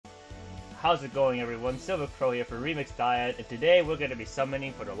how's it going everyone? Silver Crow here for Remix Diet, and today we're going to be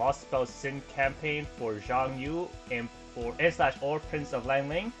summoning for the Lostbelt Sin campaign for Xiang Yu and for /or Prince of Lan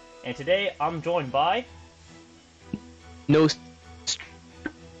Ling. And today I'm joined by... No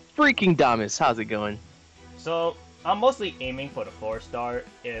freaking Damus, how's it going? So, I'm mostly aiming for the 4-star.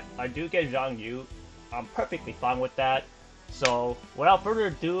 If I do get Xiang Yu, I'm perfectly fine with that. So, without further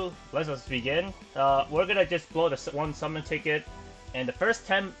ado, let's just begin. We're gonna just blow the one summon ticket, and the first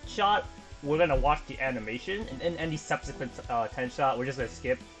 10 shot, we're gonna watch the animation, and then any subsequent 10 shot, we're just gonna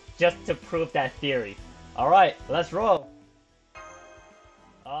skip, just to prove that theory. Alright, let's roll!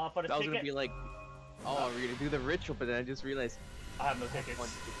 For the I was ticket... gonna be like, oh, we're gonna do the ritual, but then I just realized... I have no tickets. One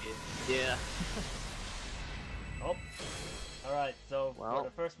ticket. Yeah. Oh. Alright, so well, for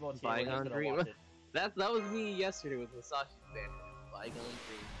the first multi, we're just gonna dream. watch it. That was me yesterday with Masashi's banner. Bygone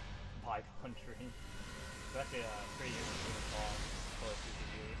dream. Bygone dream. It's actually a pretty interesting call for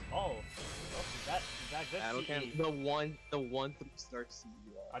CPUs. Oh, is that good CE? The one 3-star CE.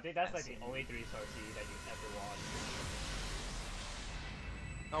 I think that's like the only 3-star CE that you ever want.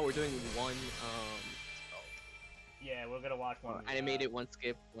 Oh, we're doing one, Yeah, we're gonna watch one. Animated, one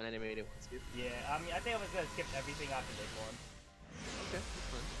skip. One animated, one skip. Yeah, I mean, I think I was gonna skip everything after this one. Okay, that's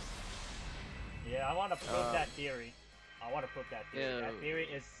fine. Yeah, I want to prove that theory. I want to prove that theory. Yeah, that theory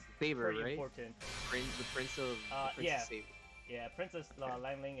is Saber, pretty right? important. The Prince of yeah. Saber. Yeah, Princess Lan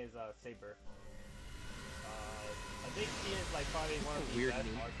Ling is Saber. I think she is like probably one of the best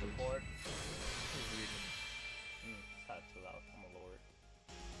art support. Weird. It's kind of too loud. I'm a lower.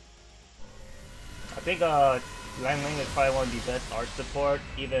 I think Lan Ling is probably one of the best art support,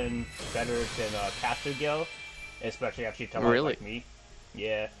 even better than Kasugo, especially if she talks like me.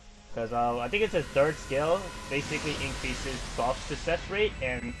 Yeah. Because I think it's his 3rd skill, basically increases buff success rate,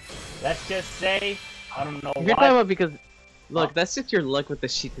 and let's just say, I don't know why. You're talking about because, look, that's just your luck with the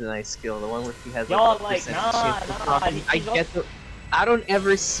Shikanai skill, the one where he has like I don't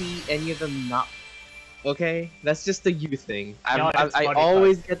ever see any of them not. Okay, that's just the you thing. I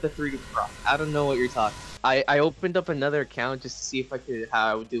always get the 3 prop. I don't know what you're talking. I opened up another account just to see if I could how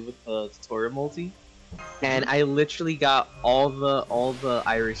I would do with the tutorial multi, and I literally got all the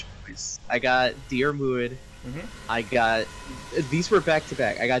Irish. I got Dear Mood. I got these were back to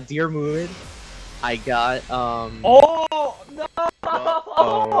back. I got Dear Mood. I got Oh no!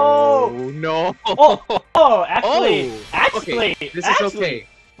 Oh no! Actually, okay. This is okay.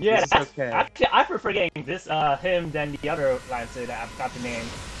 Yeah, this is okay. Actually, I prefer getting this him than the other Lancer that I forgot the name.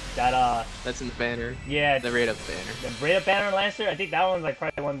 That's in the banner. Yeah, the Raid Up banner. The Raid Up banner Lancer. I think that one's like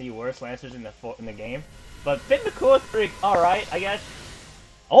probably one of the worst Lancers in the game. But Fit McCool is pretty alright, I guess.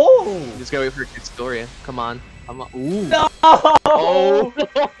 Oh! Just gotta wait for Historia. Come on. Come on. Ooh. No! Oh!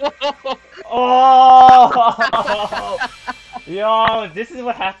 Oh! Yo, this is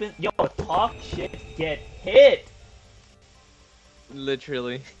what happens. Yo, talk shit, get hit.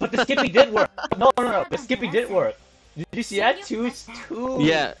 Literally. But the skipping did work. No. The skipping did work. Did you see that? Two.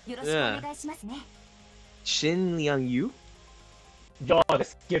 Yeah. Xiang Yu? Yo, the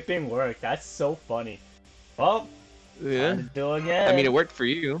skipping worked. That's so funny. Well. Yeah. Do again. I mean, it worked for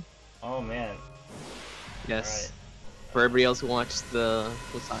you. Oh man. Yes. Right. For everybody else who watched the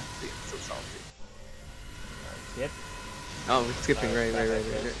what's that? So salty. Skip. Oh, we're skipping. Right.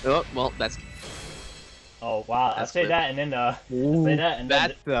 Oh, well, that's. Oh wow! I say that and then say that and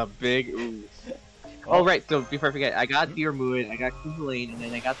that's a big ooh. Oh right. So before I forget, I got Dear Mood, I got Kuvalane, and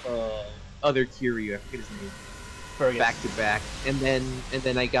then I got the other Kiryu. I forget his name. Fergus. Back to back, and then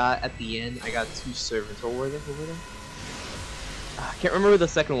I got at the end. I got 2 servants. What were they? I can't remember what the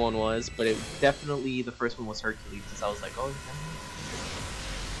second one was, but it definitely the first one was Hercules. Because I was like, oh. Yeah.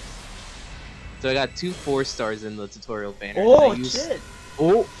 So I got 2 4-stars in the tutorial banner. Oh shit!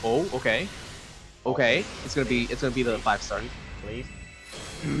 Oh, okay. Okay, it's gonna be the 5-star. Please.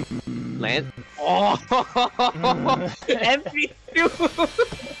 Land. Oh. MP2.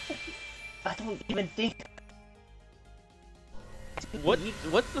 I don't even think.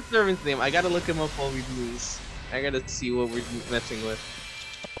 What's the servant's name? I gotta look him up while we lose. I gotta see what we're messing with.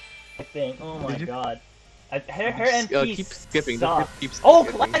 I think. Oh my god. Her MP keep skipping. Keep skipping. Oh,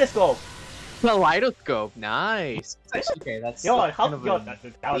 Kaleidoscope! Kaleidoscope, nice. Okay, that's yo, that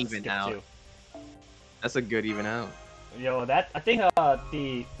was even out. Too. That's a good even out. Yo, I think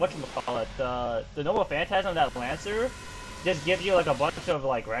the whatchamacallit, the Noble Phantasm, that Lancer, just gives you like a bunch of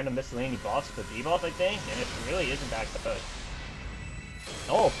like random miscellaneous buffs to debuffs, I think, and it really isn't that good.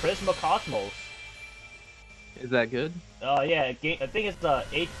 Oh, Prisma Cosmos. Is that good? Yeah, I think it's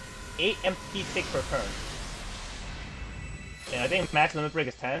 8 MP tick per turn. And I think max limit break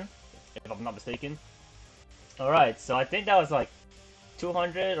is 10, if I'm not mistaken. Alright, so I think that was like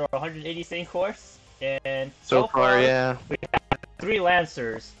 200 or 180 same course, and So far, yeah. we have 3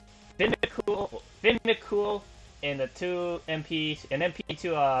 Lancers, Finn McCool, and the 2 MPs, and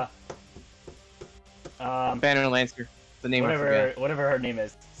MP2 Banner Lancer, the name I forget. whatever her name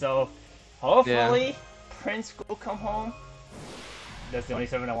is. So hopefully Prince will come home. That's the only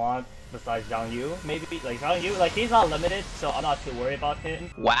servant I want besides Xiang Yu. Maybe like Xiang Yu, like he's not limited, so I'm not too worried about him.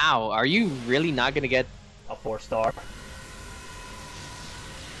 Wow, are you really not gonna get A 4-star.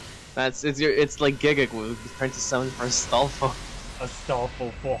 it's like Giga with Princess Summon for Astolfo.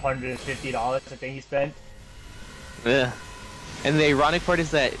 Astolfo, $450 I think he spent. Yeah. And the ironic part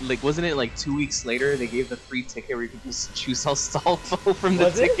is that, like, wasn't it like 2 weeks later they gave the free ticket where you could just choose Astolfo from the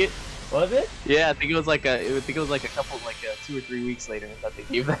ticket? Was it? Yeah, I think it was like a couple, 2 or 3 weeks later that they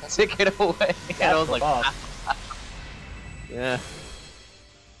gave that ticket away. And I was like, yeah.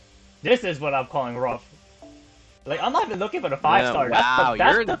 This is what I'm calling rough. Like, I'm not even looking for the 5-star. Wow,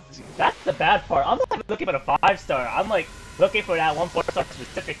 that's the bad part. I'm not even looking for the 5-star. I'm like looking for that 1 4-star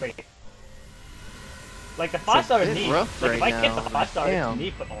specifically. Like the 5-star is neat. Like, if I get the 5-star, it's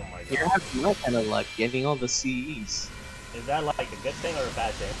neat. But oh my god, you're having kind of luck getting all the CEs. Is that like a good thing or a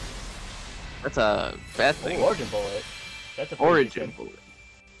bad thing? That's a bad thing. Ooh, Origin Bullet. That's a Origin Bullet.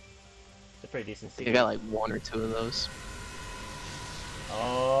 It's a pretty decent CE. You got like 1 or 2 of those.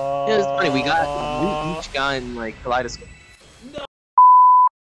 Oh. Yeah, it's funny. We each got in like Kaleidoscope. No.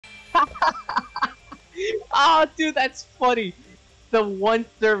 Oh, dude, that's funny. The one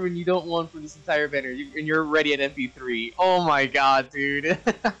servant you don't want from this entire banner, and you're already at MP3. Oh my god, dude.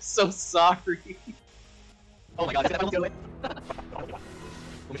 I'm so sorry. Oh my god, I will do it.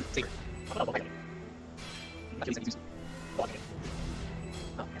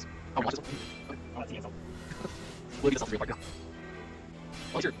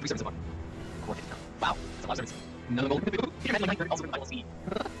 Wow, that's a lot of service. No, no,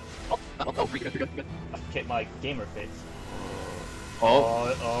 Get my gamer face.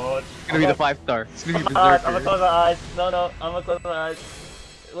 Oh, it's gonna be the 5-star. It's gonna be Berserker. I'm gonna close my eyes. No, I'm gonna close my eyes.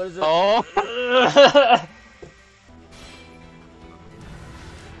 What is it? Oh!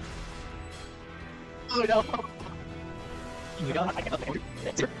 Oh no!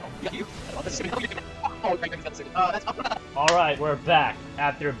 Alright, we're back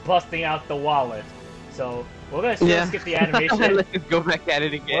after busting out the wallet. So, we're gonna still skip the animation. Let's just go back at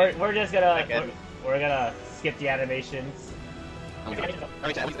it again. We're just gonna we're gonna skip the animations. Alright.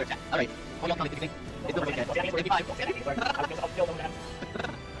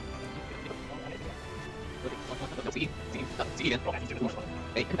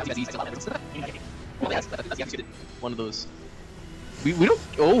 One of those. We don't.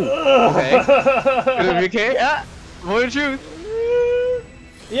 Oh. Okay. Okay. Yeah. More truth.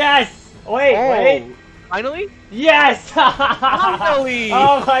 Yes. Wait. Finally? Yes! Finally!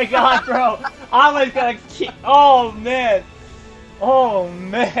 Oh my god, bro! I was gonna keep. Oh man! Oh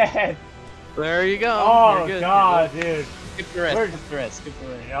man! There you go. Oh god, dude! Skip the rest. Skip the rest. Skip the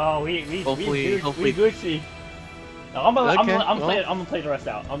rest. Oh, we Gucci. No, I'm gonna play the rest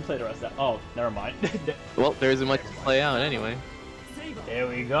out. I'm gonna play the rest out. Oh, never mind. Well, there isn't much to play out anyway. There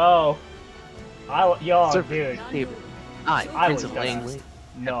we go. Dude. Prince of Lan Ling.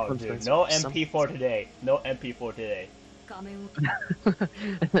 No, dude. No MP4 today. No MP4 today.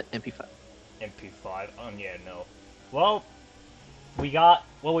 MP5. MP5. Yeah, no. Well, we got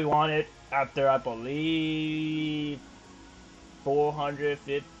what we wanted after, I believe,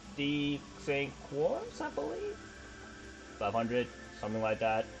 450 St. Quarters, I believe? 500, something like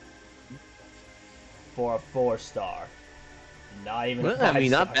that. For a 4-star. Not even a 5-star. I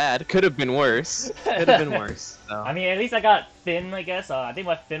mean, not bad. Could have been worse. Could have been worse. So. I mean, at least I got Finn, I guess. I think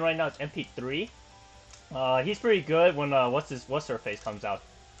my Finn right now is MP3. He's pretty good when what's her face comes out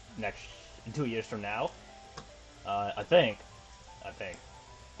next 2 years from now. I think.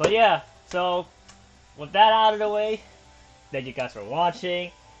 But yeah, so with that out of the way, thank you guys for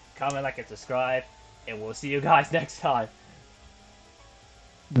watching. Comment, like, and subscribe, and we'll see you guys next time.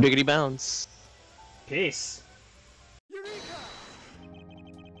 Biggity bounce. Peace.